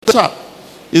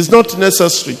It's not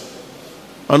necessary.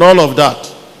 And all of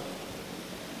that.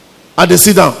 And they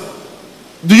sit down.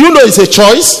 Do you know it's a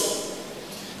choice?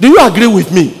 Do you agree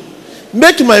with me?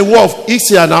 Make my work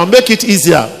easier now. Make it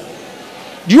easier.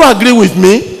 Do you agree with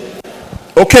me?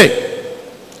 Okay.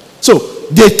 So,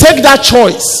 they take that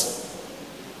choice.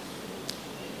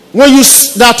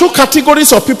 There are two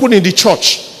categories of people in the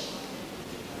church.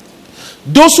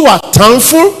 Those who are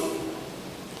thankful,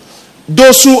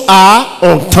 those who are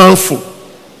unthankful.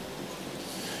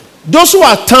 Those who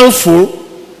are thankful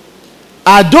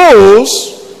are those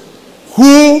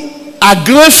who are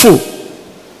grateful.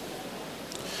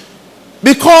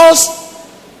 Because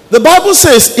the Bible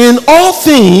says, in all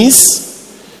things,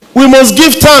 we must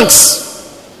give thanks,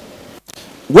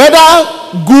 whether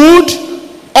good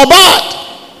or bad.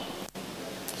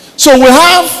 So we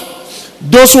have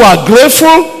those who are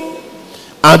grateful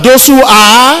and those who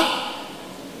are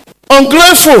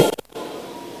ungrateful.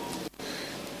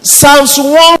 Psalms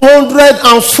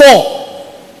 104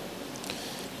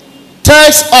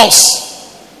 tells us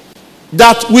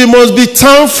that we must be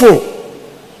thankful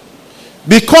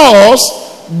because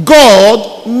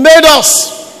God made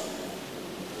us.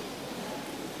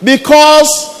 Because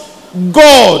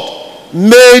God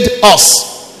made us.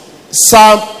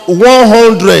 Psalm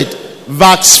 100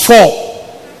 verse 4.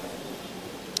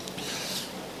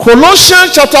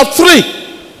 Colossians chapter 3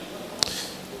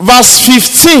 verse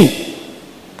 15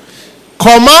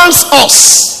 commands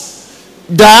us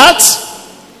that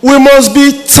we must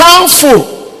be thankful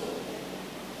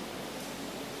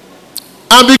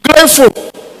and be grateful.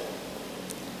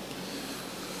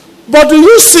 But do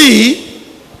you see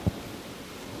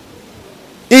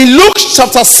in Luke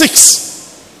chapter 6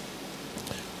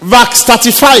 verse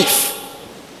 35,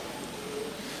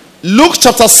 Luke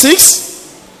chapter 6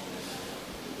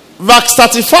 verse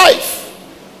 35,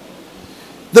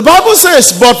 the Bible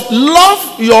says, but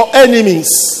love your enemies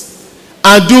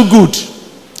and do good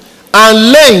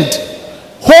and lend,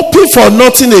 hoping for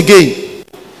nothing again,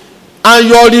 and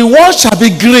your reward shall be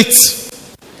great,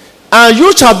 and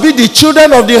you shall be the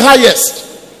children of the highest.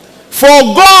 For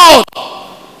God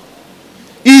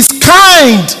is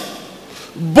kind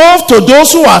both to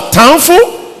those who are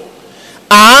thankful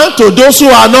and to those who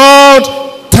are not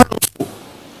thankful.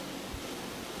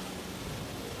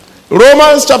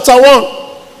 Romans chapter 1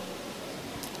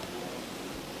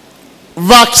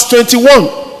 verse 21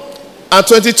 and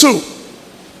 22.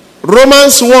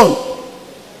 Romans 1.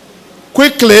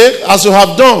 Quickly, as you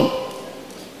have done.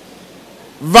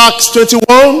 Verse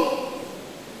 21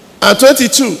 and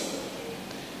 22.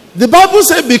 The Bible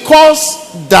says,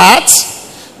 because that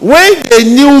when they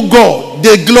knew God,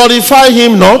 they glorified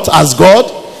him not as God,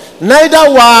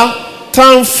 neither were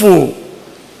thankful.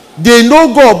 They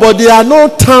know God, but they are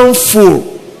not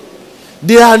thankful.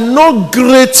 They are not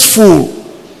grateful.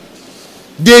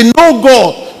 They know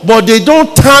God, but they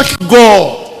don't thank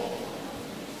God.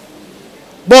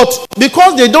 But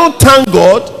because they don't thank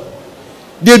God,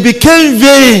 they became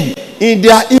vain in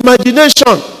their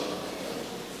imagination.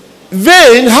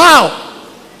 Vain how?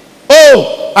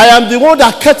 Oh, I am the one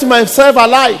that kept myself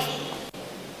alive.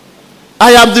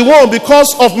 I am the one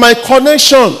because of my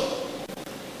connection.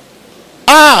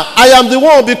 I am the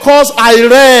one because I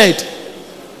read.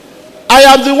 I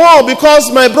am the one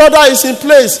because my brother is in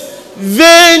place.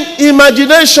 Vain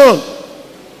imagination.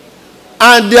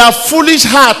 And their foolish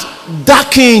heart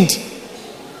darkened.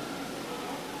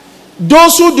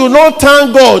 Those who do not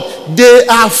thank God, they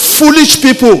are foolish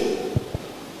people.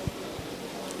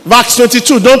 Verse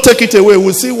 22, don't take it away.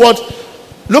 We'll see what.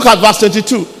 Look at verse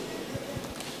 22.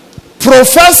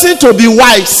 Professing to be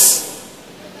wise,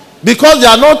 because they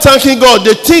are not thanking God,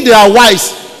 they think they are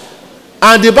wise.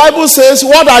 And the Bible says,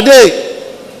 what are they?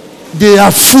 They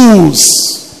are fools.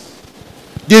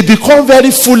 They become very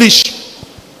foolish.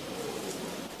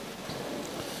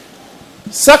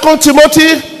 2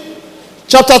 Timothy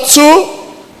chapter 2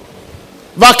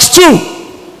 verse 2.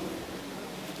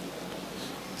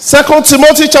 2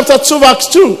 Timothy chapter 2 verse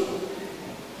 2.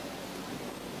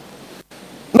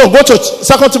 No, go to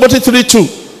 2 Timothy 3:2.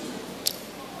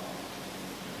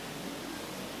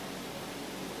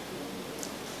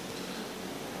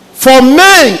 For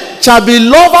men shall be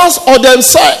lovers of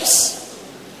themselves,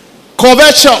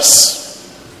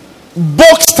 covetous,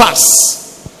 boasters.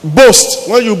 Boast.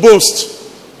 When you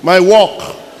boast, my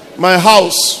work, my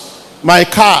house, my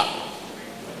car.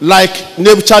 Like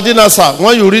Nebuchadnezzar.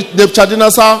 When you read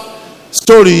Nebuchadnezzar's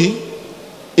story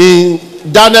in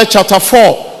Daniel chapter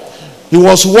 4, he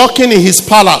was walking in his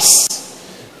palace,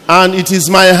 and it is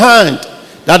my hand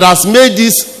that has made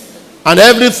this and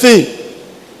everything.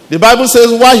 The Bible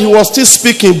says while he was still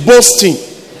speaking, boasting,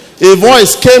 a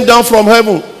voice came down from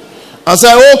heaven and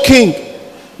said, "O king,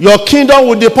 your kingdom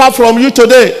will depart from you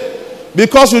today,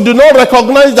 because you do not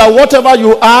recognize that whatever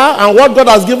you are and what God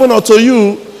has given unto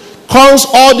you comes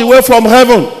all the way from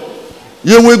heaven.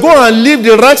 You will go and live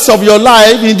the rest of your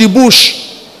life in the bush."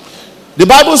 The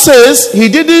Bible says he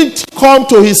didn't come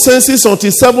to his senses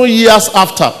until 7 years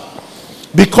after,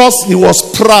 because he was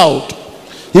proud,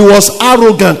 he was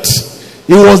arrogant,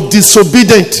 he was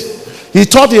disobedient, he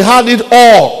thought he had it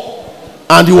all,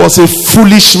 and he was a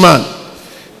foolish man.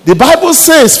 The Bible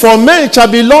says, "For men shall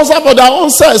be lost after their own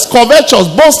selves, covetous,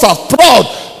 boasters, proud,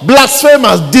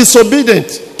 blasphemers,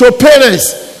 disobedient to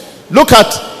parents." Look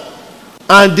at,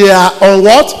 and they are on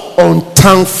what?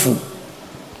 Unthankful,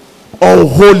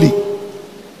 unholy.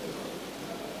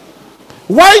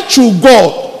 Why should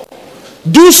God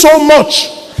do so much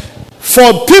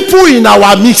for people in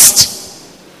our midst?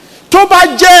 Tó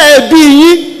bá jẹ́ ẹbí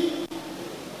yín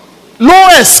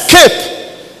ló escape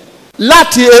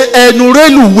láti ẹnu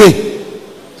rélùwé,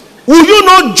 will you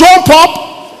not jump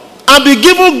up and be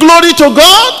giving glory to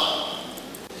God?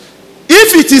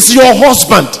 If it is your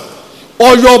husband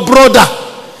or your brother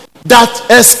that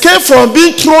escaped from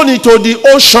being thrown into the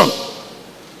ocean,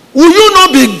 will you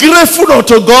not be grateful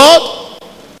unto God?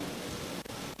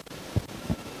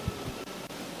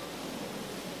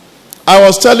 I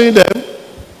was telling them,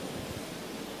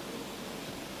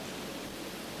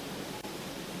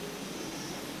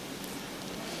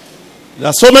 there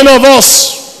are so many of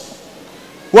us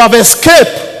who have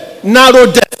escaped narrow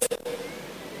death.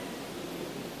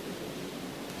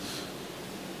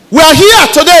 We are here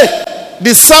today,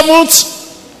 the 7th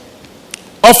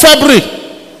of February.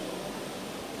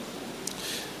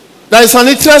 There is an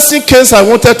interesting case I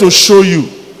wanted to show you.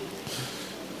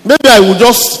 Maybe I will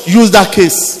just use that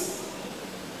case.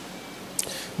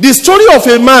 The story of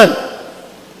a man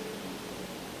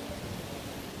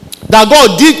that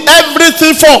God did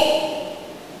everything for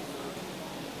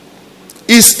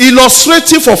is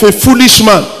illustrative of a foolish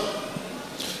man.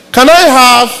 Can I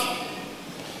have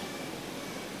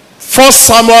 1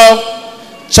 Samuel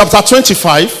chapter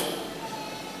 25?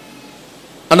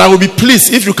 And I will be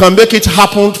pleased if you can make it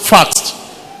happen fast,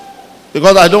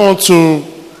 because I don't want to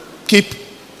keep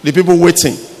the people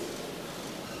waiting.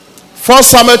 1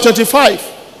 Samuel 25.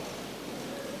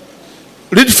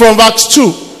 Read from verse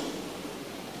 2.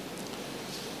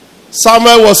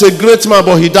 Samuel was a great man,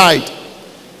 but he died.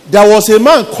 There was a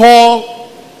man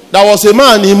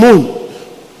in Moon.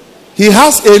 He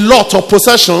has a lot of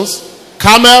possessions.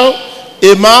 Camel,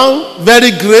 a man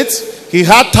very great. He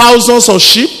had thousands of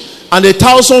sheep and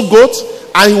 1,000 goats,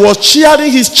 and he was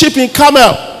shearing his sheep in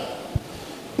Carmel.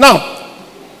 Now,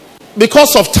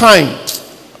 because of time,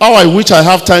 how I wish I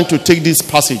have time to take this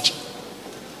passage.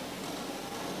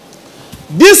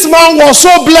 This man was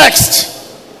so blessed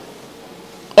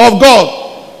of God.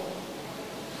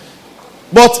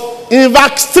 But in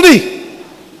verse 3,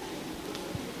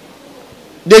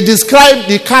 they describe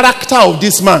the character of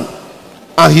this man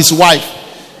and his wife.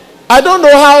 I don't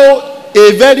know how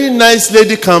a very nice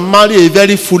lady can marry a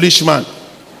very foolish man.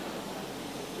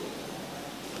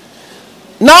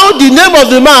 Now the name of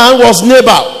the man was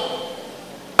Nabal,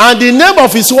 and the name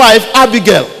of his wife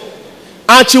Abigail.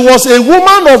 And she was a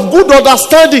woman of good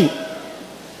understanding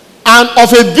and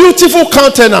of a beautiful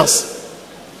countenance.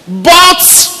 But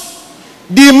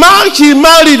the man she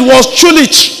married was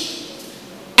Chulich,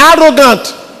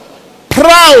 arrogant,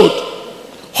 proud,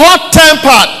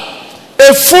 hot-tempered,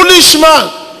 a foolish man,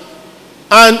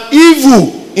 and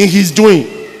evil in his doing.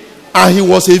 And he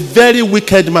was a very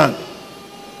wicked man.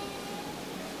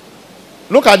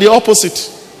 Look at the opposite.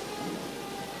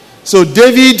 So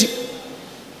David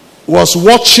was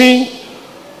watching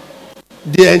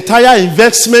the entire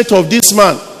investment of this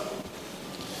man,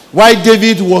 while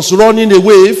David was running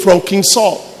away from King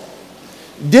Saul.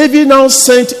 David now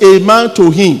sent a man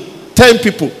to him, 10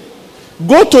 people.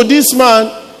 Go to this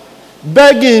man,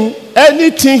 beg him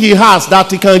anything he has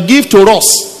that he can give to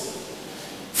us.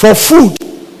 For food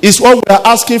is what we are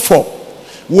asking for.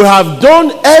 We have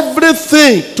done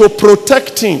everything to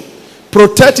protect him,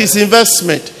 protect his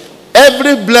investment,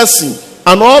 every blessing,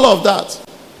 and all of that.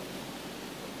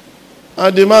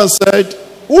 And the man said,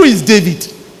 "Who is David?"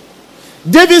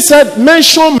 David said,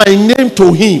 "Mention my name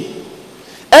to him.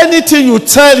 Anything you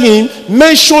tell him,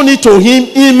 mention it to him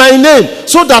in my name,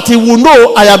 so that he will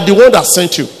know I am the one that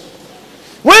sent you."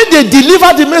 When they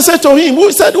delivered the message to him,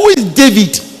 who said, "Who is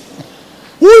David?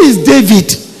 Who is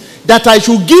David that I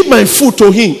should give my food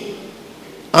to him?"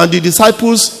 And the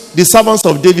disciples, the servants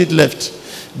of David, left.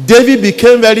 David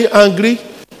became very angry,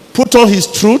 put on his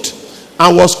truth,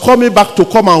 and was coming back to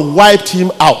come and wipe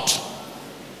him out.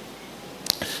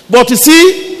 But you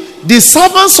see, the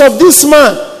servants of this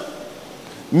man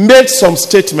made some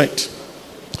statement.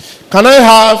 Can I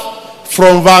have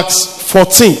from verse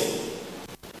 14?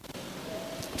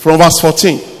 From verse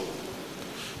 14.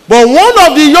 But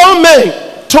one of the young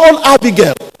men told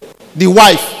Abigail, the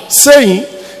wife, saying,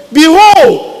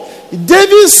 behold,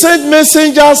 David sent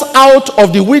messengers out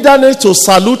of the wilderness to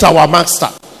salute our master.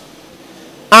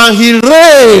 And he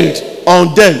railed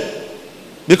on them.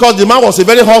 Because the man was a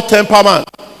very hot-tempered man.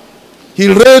 He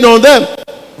railed on them.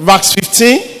 Verse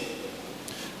 15.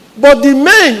 But the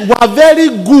men were very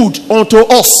good unto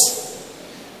us,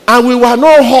 and we were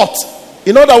not hot.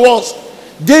 In other words,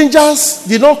 dangers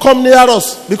did not come near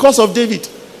us because of David.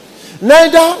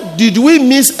 Neither did we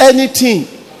miss anything,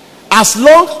 as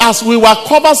long as we were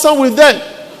cumbersome with them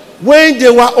when they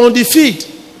were on the field.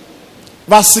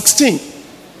 Verse 16.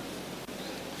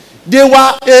 They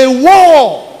were a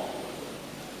wall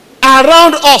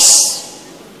around us,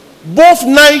 both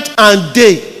night and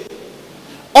day,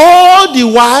 all the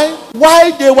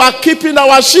while they were keeping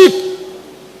our sheep.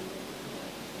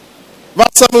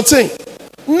 Verse 17.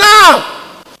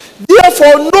 Now,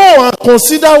 therefore, know and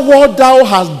consider what thou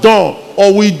hast done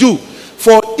or will do,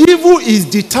 for evil is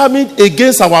determined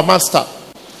against our master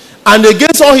and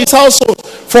against all his household.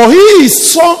 For he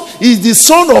is the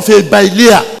son of a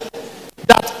Belial,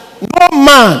 that no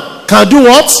man can do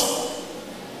what?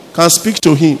 Can speak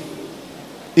to him.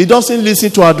 He doesn't listen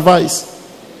to advice.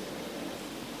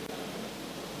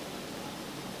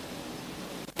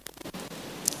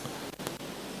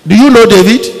 Do you know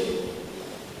David?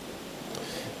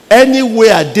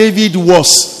 Anywhere David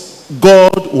was,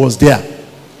 God was there.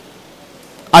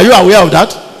 Are you aware of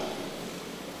that?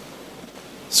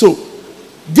 So,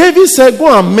 David said,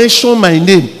 go and mention my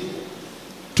name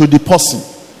to the person.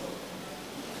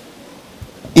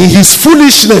 In his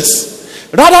foolishness,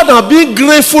 rather than being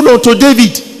grateful unto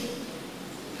David,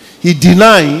 he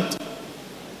denied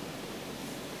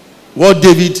what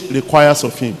David requires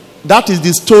of him. That is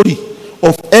the story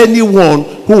of anyone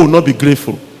who will not be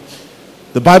grateful.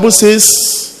 The Bible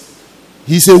says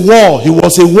he's a wall. He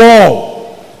was a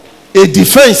wall, a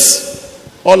defense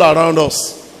all around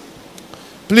us.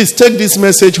 Please take this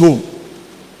message home.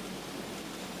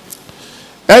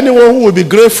 Anyone who will be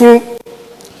grateful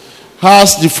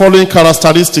has the following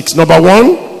characteristics. Number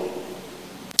one,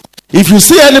 if you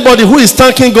see anybody who is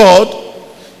thanking God,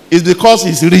 it's because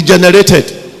he's regenerated,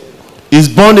 he's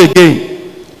born again.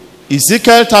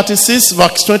 Ezekiel 36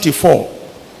 verse 24.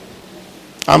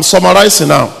 I'm summarizing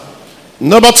now.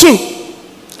 Number two,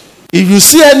 if you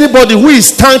see anybody who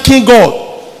is thanking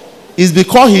God, it's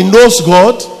because he knows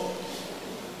God,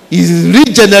 is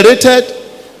regenerated,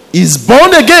 is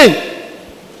born again.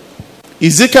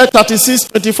 Ezekiel 36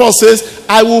 24 says,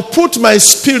 I will put my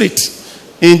spirit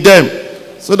in them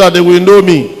so that they will know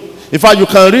me. In fact, you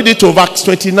can read it to verse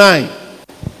 29.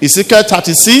 Ezekiel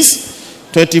 36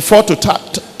 24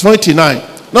 to 29.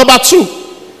 Number two,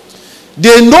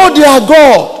 they know their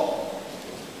God.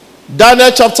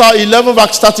 Daniel chapter 11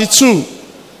 verse 32.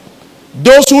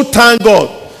 Those who thank God,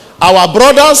 our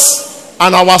brothers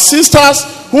and our sisters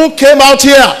who came out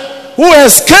here, who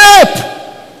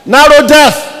escaped narrow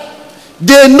death,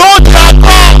 they know their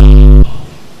God.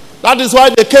 That is why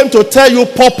they came to tell you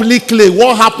publicly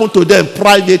what happened to them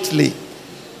privately.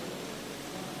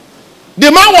 The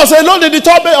man was alone on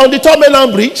the Third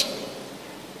Mainland Bridge.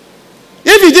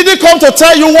 If he didn't come to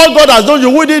tell you what God has done, you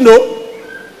wouldn't know.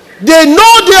 They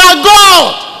know their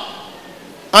God,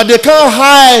 and they can't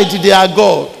hide their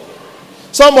God.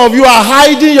 Some of you are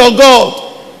hiding your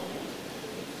God.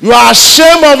 You are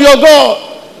ashamed of your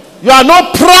God. You are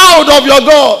not proud of your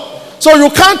God. So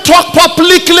you can't talk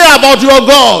publicly about your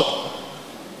God.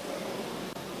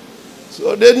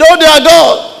 So they know their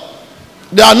God.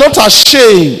 They are not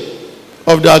ashamed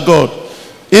of their God.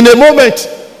 In a moment,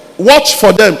 watch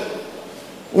for them.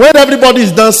 When everybody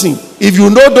is dancing, if you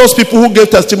know those people who gave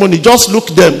testimony, just look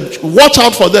them. Watch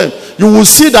out for them. You will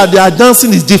see that their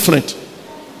dancing is different.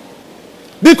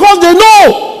 Because they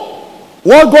know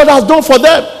what God has done for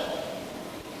them.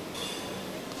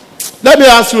 Let me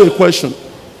ask you a question.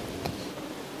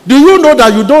 Do you know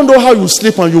that you don't know how you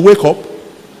sleep and you wake up?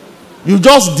 You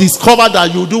just discover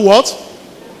that you do what?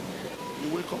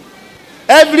 You wake up.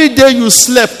 Every day you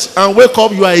slept and wake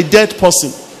up, you are a dead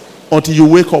person until you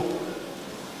wake up.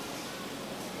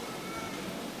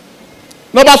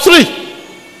 Number three.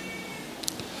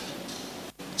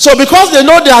 So because they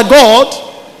know their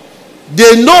God,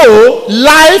 they know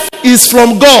life is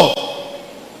from God.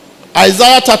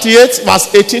 Isaiah 38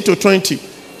 verse 18 to 20.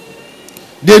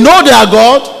 They know their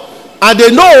God, and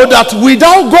they know that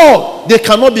without God, they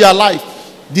cannot be alive.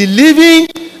 The living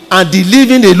and the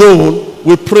living alone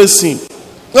will praise him.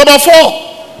 Number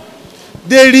 4,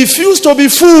 they refuse to be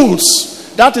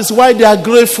fools. That is why they are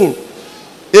grateful.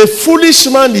 A foolish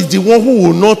man is the one who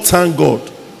will not thank God.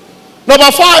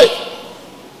 Number 5,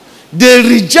 they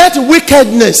reject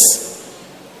wickedness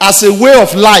as a way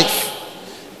of life.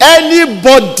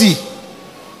 Anybody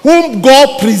whom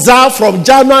God preserved from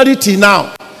January till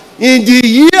now, in the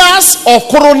years of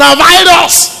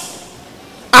coronavirus,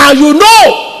 and you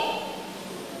know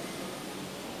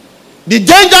the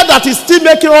danger that is still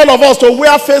making all of us to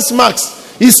wear face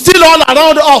masks is still all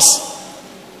around us,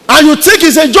 and you think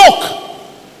it's a joke,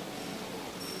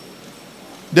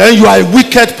 then you are a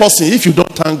wicked person if you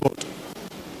don't thank God.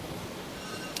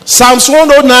 Psalms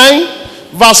 109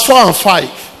 verse 4 and 5.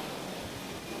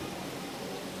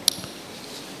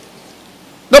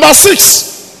 Number 6,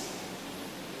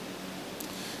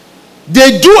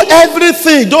 they do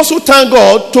everything, those who thank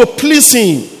God, to please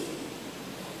him.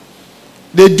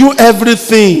 They do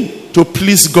everything to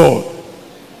please God.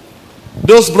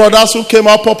 Those brothers who came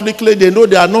out publicly, they know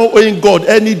they are not owing God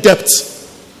any debt.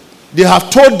 They have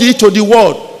told it to the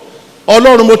world.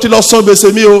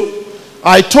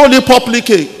 I told you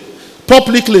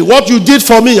publicly what you did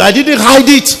for me. I didn't hide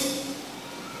it.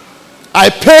 I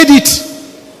paid it.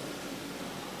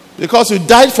 Because you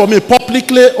died for me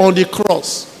publicly on the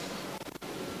cross.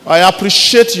 I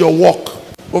appreciate your work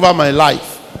over my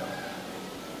life.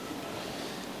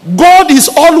 God is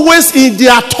always in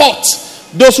their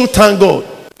thoughts. Those who thank God,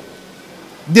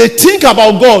 they think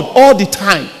about God all the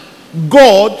time.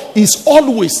 God is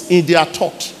always in their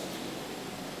thought.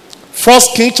 1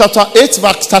 Kings chapter 8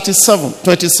 verse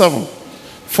 27.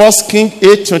 1 Kings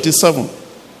 8:27.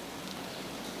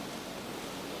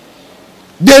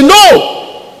 They know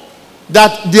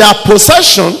that their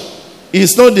possession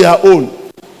is not their own.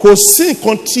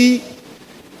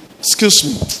 Excuse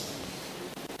me.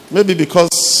 Maybe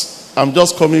because I'm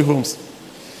just coming home.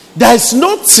 There is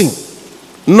nothing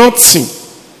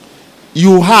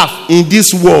you have in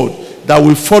this world that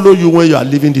will follow you when you are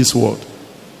leaving this world.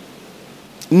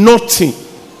 Nothing.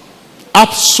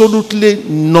 Absolutely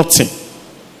nothing.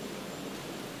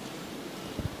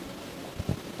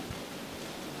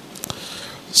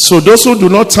 So those who do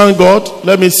not thank God,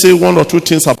 let me say one or two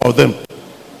things about them.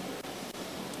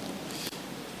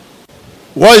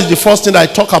 What is the first thing I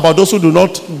talk about those who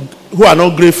are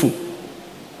not grateful?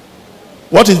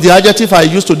 What is the adjective I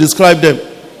use to describe them?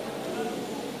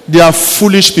 They are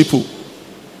foolish people.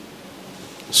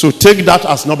 So take that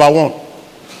as number 1.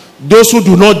 Those who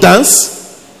do not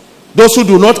dance, those who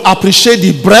do not appreciate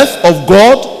the breath of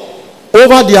God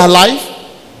over their life,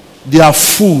 they are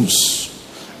fools.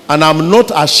 And I'm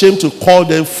not ashamed to call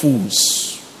them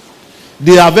fools.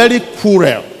 They are very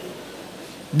cruel.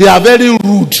 They are very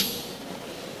rude.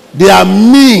 They are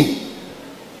mean.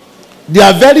 They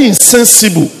are very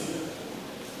insensible.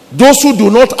 Those who do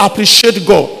not appreciate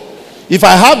God. If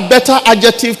I have better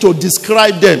adjective to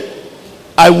describe them,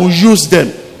 I will use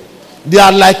them. They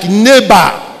are like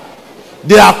neighbor.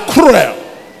 They are cruel.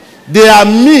 They are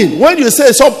mean. When you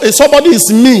say somebody is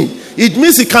mean, it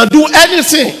means he can do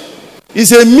anything.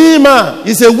 He's a mean man.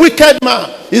 He's a wicked man.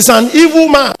 He's an evil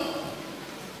man.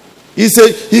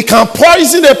 He can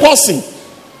poison a person.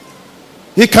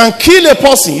 He can kill a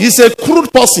person. He's a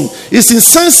crude person. He's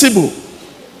insensible.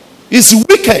 He's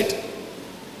wicked.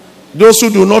 Those who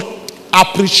do not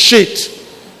appreciate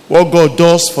what God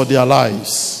does for their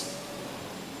lives.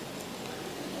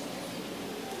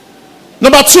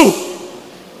 Number 2,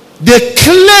 they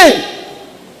claim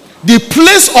the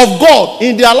place of God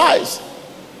in their lives.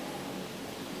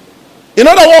 In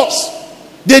other words,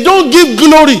 they don't give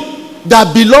glory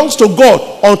that belongs to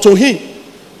God unto him.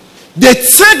 They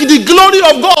take the glory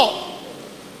of God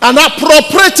and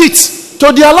appropriate it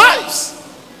to their lives.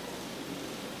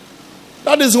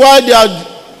 That is why they are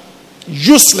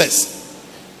useless,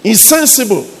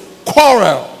 insensible,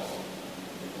 quarrel,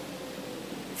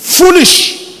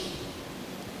 foolish.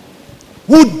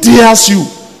 Who dares you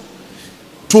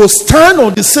to stand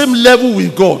on the same level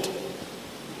with God?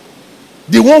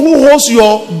 The one who holds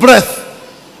your breath.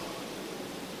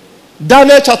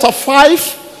 Daniel chapter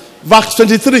 5 verse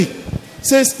 23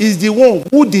 says is the one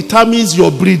who determines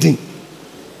your breathing.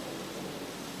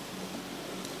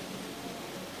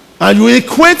 And you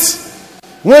equate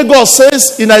when God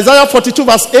says in Isaiah 42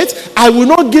 verse 8, I will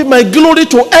not give my glory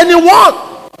to anyone.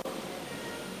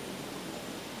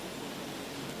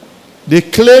 They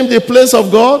claim the place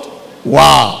of God.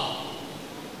 Wow.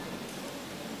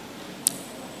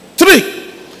 3,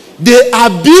 they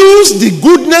abuse the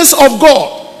goodness of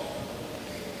God.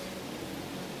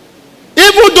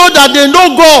 Even though that they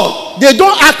know God, they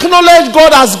don't acknowledge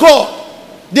God as God.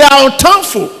 They are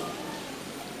unthankful.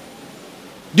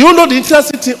 Do you know the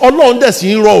interesting thing? Ọlọ́run dẹ̀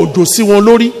sì ń rọ òjò sí wọn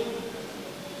lórí.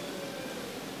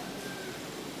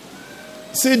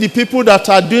 See the people that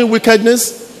are doing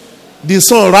wickedness, the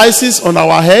sun rises on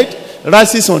our head,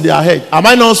 rises on their head. Am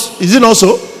I not? Is it not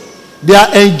so? They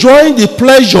are enjoying the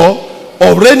pleasure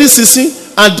of rainy season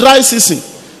and dry season.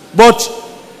 But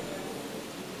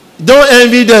don't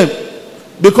envy them,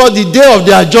 because the day of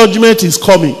their judgment is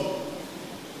coming.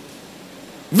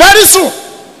 Very soon.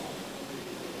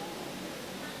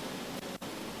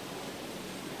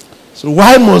 So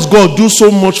why must God do so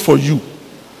much for you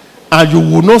and you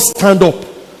will not stand up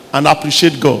and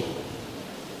appreciate God?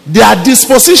 Their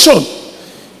disposition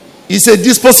is a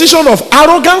disposition of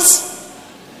arrogance,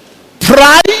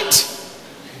 pride,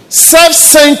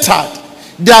 self-centered.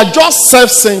 They are just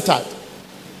self-centered.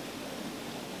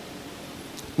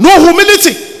 No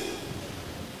humility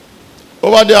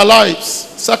over their lives.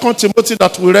 2 Timothy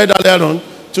that we read earlier on,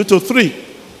 2-3.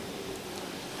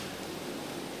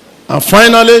 And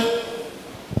finally,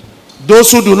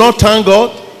 those who do not thank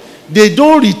God, they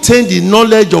don't retain the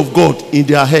knowledge of God in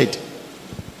their head.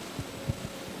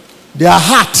 Their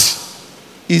heart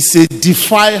is a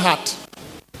defiled heart.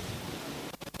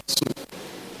 So,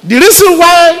 the reason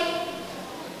why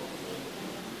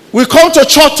we come to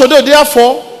church today,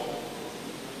 therefore,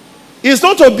 is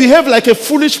not to behave like a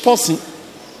foolish person.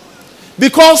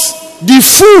 Because the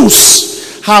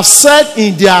fools have said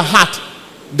in their heart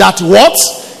that what?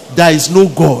 There is no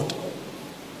God.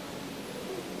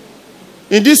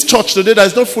 In this church today, there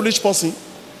is no foolish person.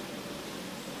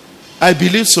 I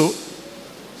believe so.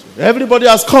 Everybody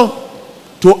has come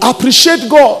to appreciate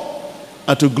God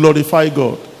and to glorify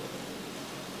God.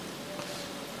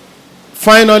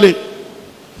 Finally,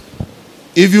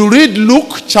 if you read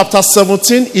Luke chapter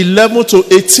 17,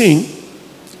 11-18,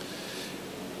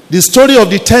 the story of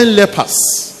the 10 lepers.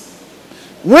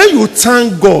 When you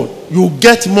thank God, you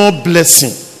get more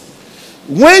blessing.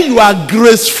 When you are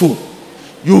graceful,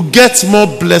 you get more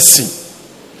blessing.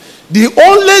 The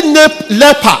only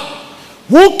leper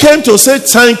who came to say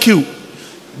thank you,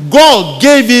 God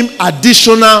gave him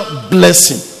additional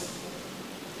blessing.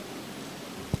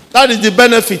 That is the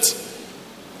benefit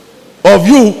of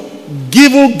you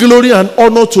giving glory and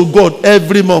honor to God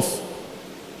every month.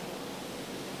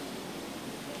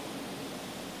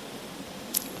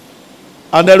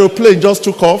 An aeroplane just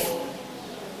took off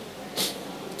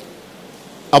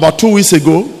about 2 weeks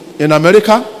ago in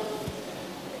America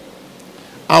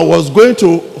and was going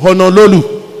to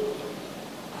Honolulu.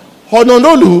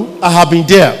 Honolulu, I have been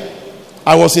there.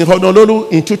 I was in Honolulu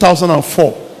in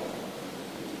 2004.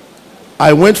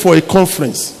 I went for a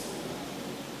conference.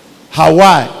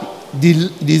 Hawaii, the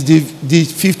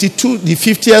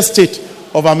 50th state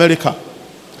of America.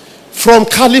 From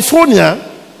California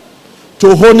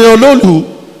to Honolulu,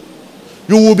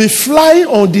 you will be flying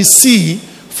on the sea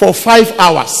for 5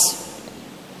 hours.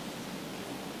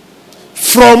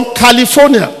 From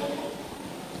California,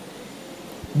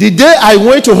 the day I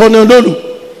went to Honolulu,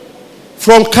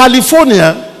 from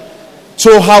California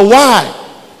to Hawaii,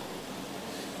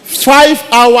 5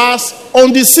 hours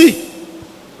on the sea.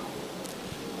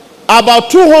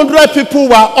 About 200 people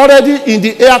were already in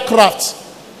the aircraft.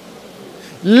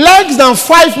 Less than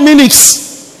 5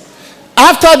 minutes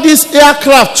after this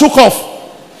aircraft took off,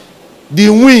 the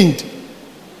wind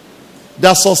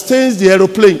that sustains the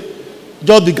aeroplane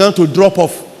just began to drop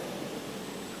off.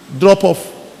 Drop off.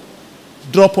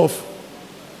 Drop off.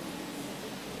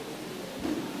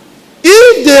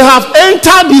 If they have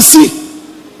entered the sea,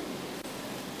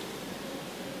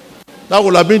 that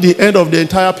would have been the end of the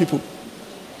entire people.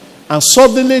 And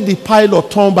suddenly the pilot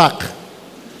turned back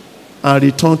and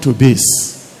returned to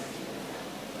base.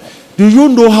 Do you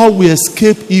know how we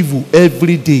escape evil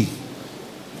every day?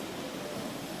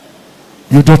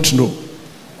 You don't know.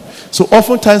 So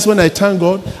oftentimes when I thank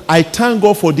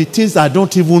God for the things I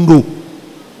don't even know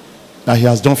that He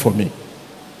has done for me.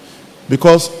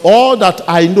 Because all that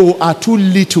I know are too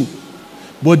little.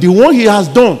 But the one He has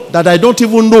done that I don't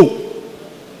even know.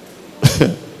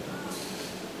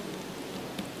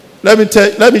 Let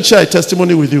me share a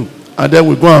testimony with you. And then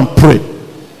we'll go and pray.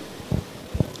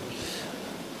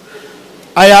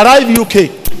 I arrived UK.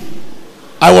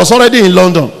 I was already in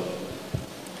London.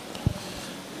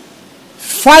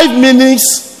 5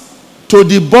 minutes to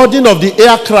the boarding of the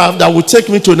aircraft that would take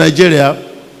me to Nigeria.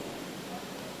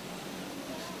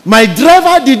 My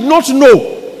driver did not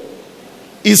know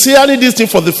he's hearing this thing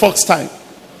for the first time.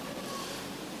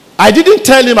 I didn't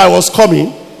tell him I was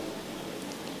coming.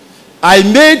 I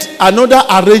made another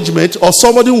arrangement or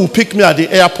somebody will pick me at the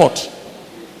airport.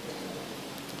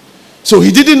 So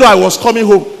he didn't know I was coming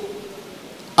home.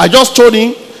 I just told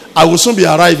him I will soon be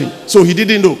arriving. So he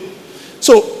didn't know.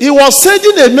 So he was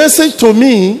sending a message to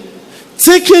me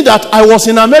thinking that I was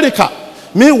in America.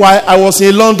 Meanwhile, I was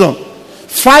in London.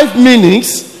 5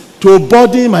 minutes to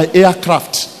boarding my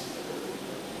aircraft.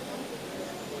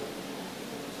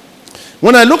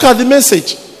 When I look at the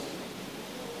message,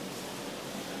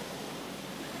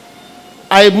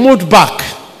 I moved back.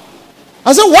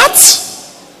 I said, what?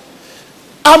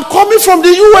 I'm coming from the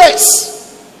US.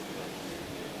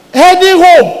 Heading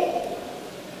home.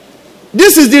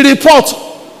 This is the report.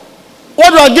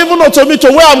 What you are giving unto me to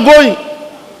where I'm going.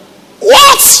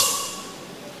 What?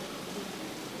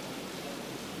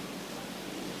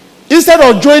 Instead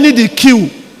of joining the queue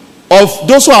of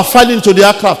those who are filing into the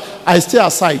aircraft, I stay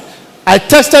aside. I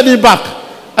texted him back.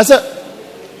 I said,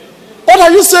 what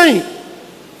are you saying?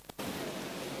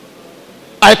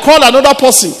 I called another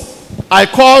person. I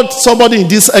called somebody in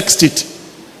this estate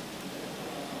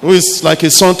who is like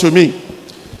a son to me.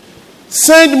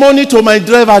 Send money to my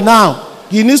driver now.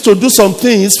 He needs to do some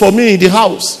things for me in the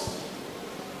house.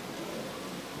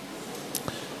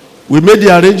 We made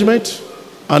the arrangement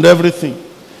and everything.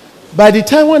 By the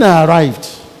time when I arrived,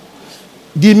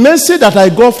 the message that I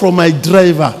got from my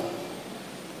driver,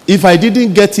 if I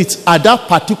didn't get it at that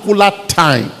particular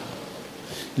time,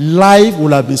 life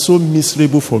would have been so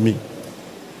miserable for me.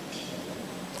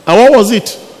 And what was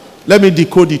it? Let me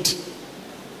decode it.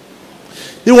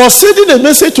 He was sending a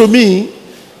message to me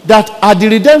that at the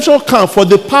redemption camp for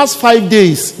the past 5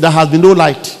 days, there has been no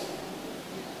light.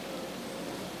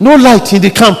 No light in the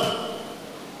camp.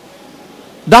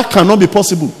 That cannot be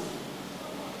possible.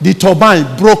 The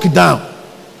turbine broke down.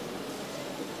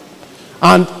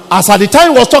 And as at the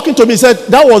time he was talking to me, he said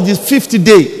that was the 5th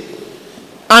day.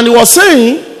 And he was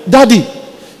saying, Daddy,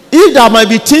 if there might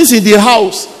be things in the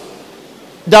house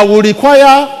that will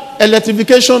require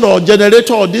electrification or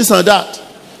generator or this and that,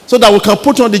 so that we can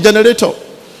put on the generator.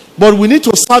 But we need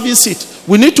to service it.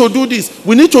 We need to do this.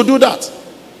 We need to do that.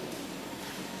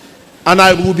 And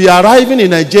I will be arriving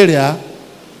in Nigeria.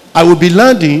 I will be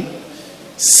landing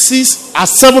at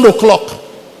 7 o'clock.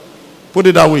 Put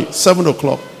it that way, 7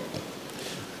 o'clock.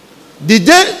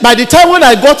 By the time when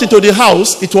I got into the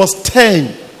house, it was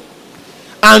 10.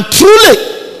 And truly,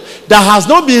 there has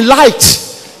not been light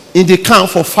in the camp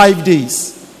for 5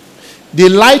 days. The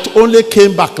light only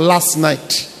came back last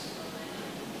night.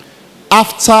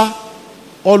 After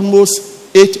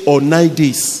almost 8 or 9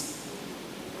 days.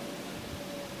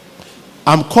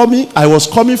 I was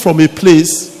coming from a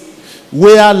place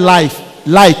where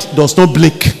light does not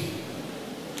blink.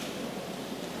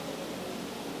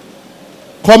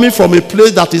 Coming from a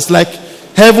place that is like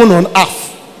heaven on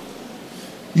earth.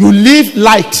 You leave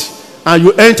light and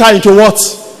you enter into what?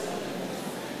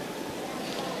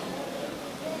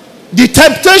 The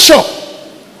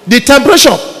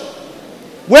temperature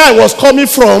where I was coming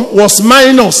from was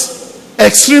minus,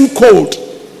 extreme cold.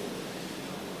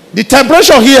 The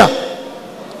temperature here,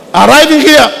 arriving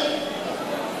here,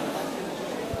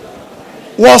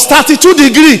 was 32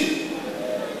 degrees,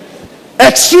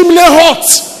 extremely hot.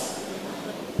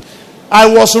 I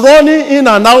was running in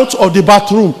and out of the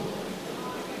bathroom.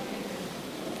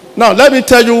 Now, let me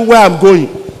tell you where I'm going.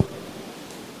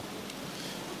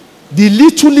 The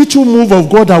little move of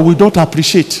God that we don't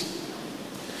appreciate.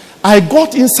 I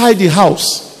got inside the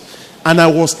house and I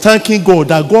was thanking God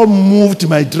that God moved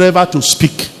my driver to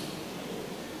speak.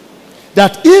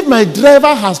 That if my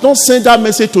driver has not sent that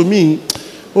message to me,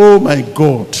 oh my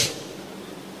God.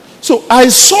 So I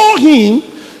saw him.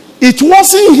 It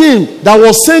wasn't him that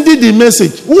was sending the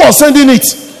message. Who was sending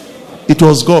it? It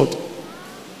was God.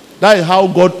 That is how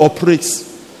God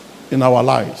operates in our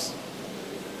lives.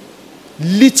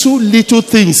 Little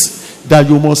things that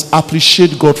you must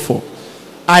appreciate God for.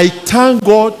 I thank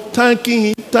God,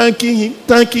 thanking him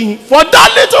for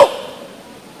that little.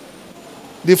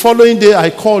 The following day I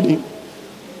called him.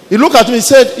 He looked at me and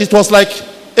said, it was like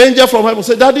angel from heaven.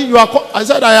 Said, Daddy, you are I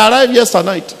said, I arrived yesterday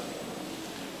night.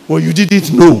 Well, you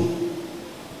didn't know.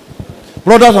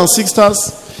 Brothers and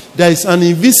sisters, there is an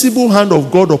invisible hand of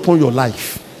God upon your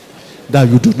life that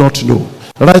you do not know.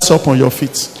 Rise up on your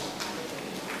feet.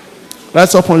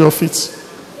 Rise up on your feet.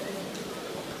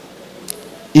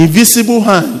 Invisible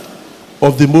hand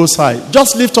of the Most High.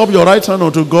 Just lift up your right hand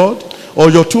unto God or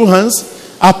your two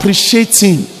hands. Appreciate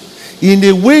him in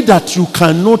a way that you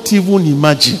cannot even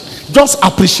imagine. Just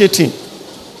appreciate him.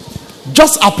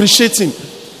 Just appreciate him.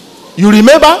 You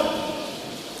remember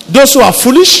those who are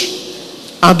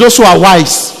foolish and those who are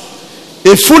wise.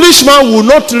 A foolish man will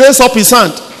not raise up his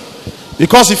hand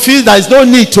because he feels there is no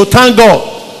need to thank God.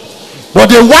 But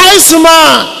a wise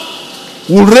man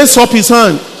will raise up his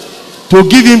hand to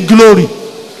give him glory.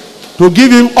 to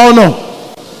give him honor,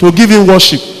 to give him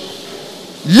worship.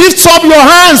 Lift up your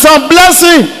hands and bless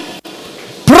him.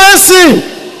 Praise him.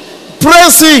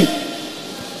 Praise him.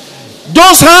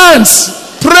 Those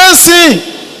hands, praise him.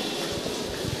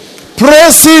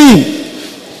 Praise him.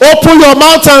 Open your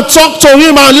mouth and talk to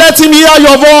him and let him hear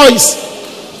your voice.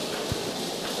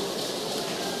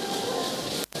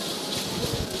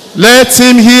 Let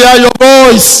him hear your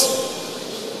voice.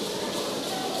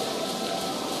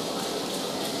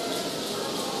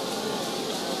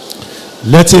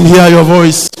 Let him hear your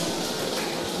voice.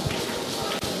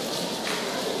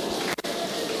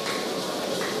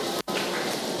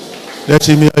 Let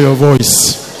him hear your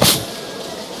voice.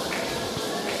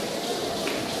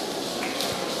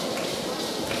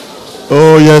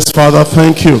 Oh, yes, Father,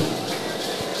 thank you.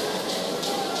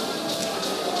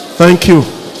 Thank you.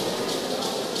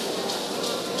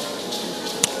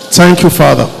 Thank you,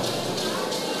 Father.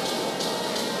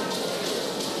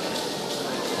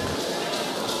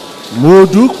 Mo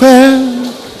dúpẹ́,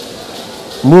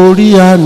 mo rí àánú.